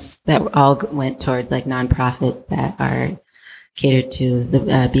prints that all went towards like nonprofits that are catered to the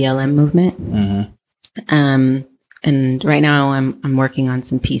BLM movement. And right now I'm working on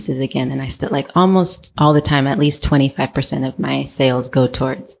some pieces again, and I still like almost all the time, at least 25% of my sales go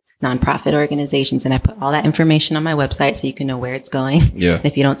towards nonprofit organizations. And I put all that information on my website so you can know where it's going. Yeah. And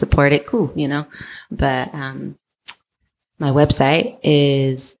if you don't support it, cool, but, my website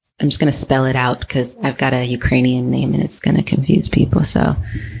is, I'm just going to spell it out because I've got a Ukrainian name and it's going to confuse people. So,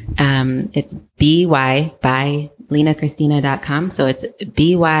 it's by LenaChristina.com. So it's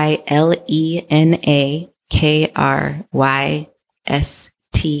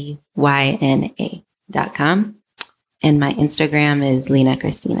BYLENAKRYSTYNA.com. And my Instagram is Lena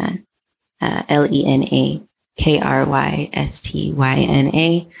Christina,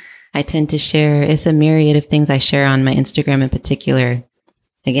 LenaKrYSTYNA. I tend to share, it's a myriad of things I share on my Instagram in particular.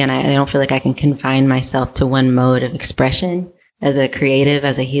 Again, I don't feel like I can confine myself to one mode of expression as a creative,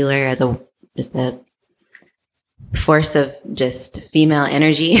 as a healer, as just a force of just female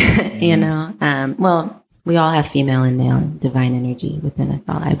energy, you know. Well, we all have female and male divine energy within us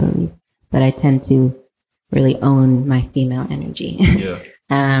all, I believe. But I tend to really own my female energy. Yeah.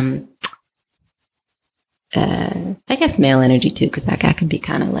 I guess male energy too, because I can be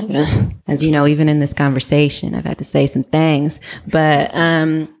kind of like, as you know, even in this conversation, I've had to say some things. But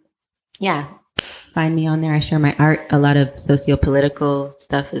yeah, find me on there. I share my art, a lot of socio-political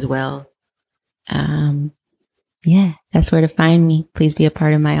stuff as well. Yeah, that's where to find me. Please be a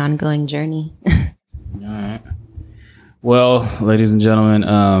part of my ongoing journey. All right. Well, ladies and gentlemen,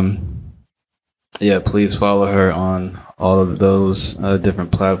 yeah, please follow her on all of those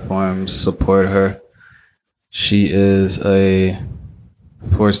different platforms. Support her. She is a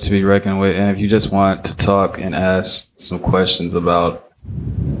force to be reckoned with. And if you just want to talk and ask some questions about,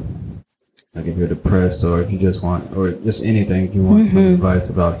 like if you're depressed, or if you just want, or just anything, if you want some advice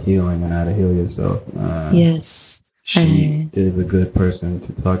about healing and how to heal yourself, yes, she is a good person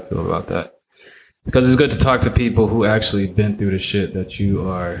to talk to about that. Because it's good to talk to people who actually been through the shit that you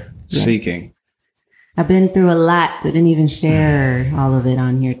are seeking. I've been through a lot. I didn't even share all of it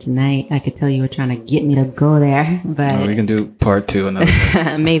on here tonight. I could tell you were trying to get me to go there, but Well, we can do part 2 another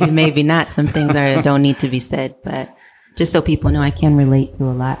day. maybe not. Some things don't need to be said, but just so people know, I can relate to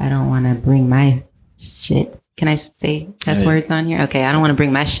a lot. I don't want to bring my shit. Can I say cuss words on here? Okay, I don't want to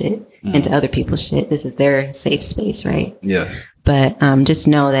bring my shit into other people's shit. This is their safe space, right? Yes. But just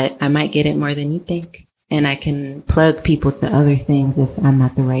know that I might get it more than you think, and I can plug people to other things if I'm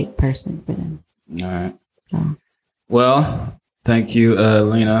not the right person for them. All right. So. Well, thank you,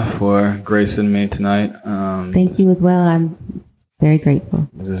 Lena, for gracing me tonight. Thank you as well. I'm very grateful.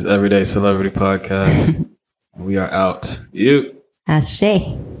 This is Everyday Celebrity Podcast. We are out. You.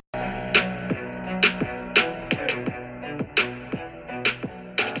 Ashe.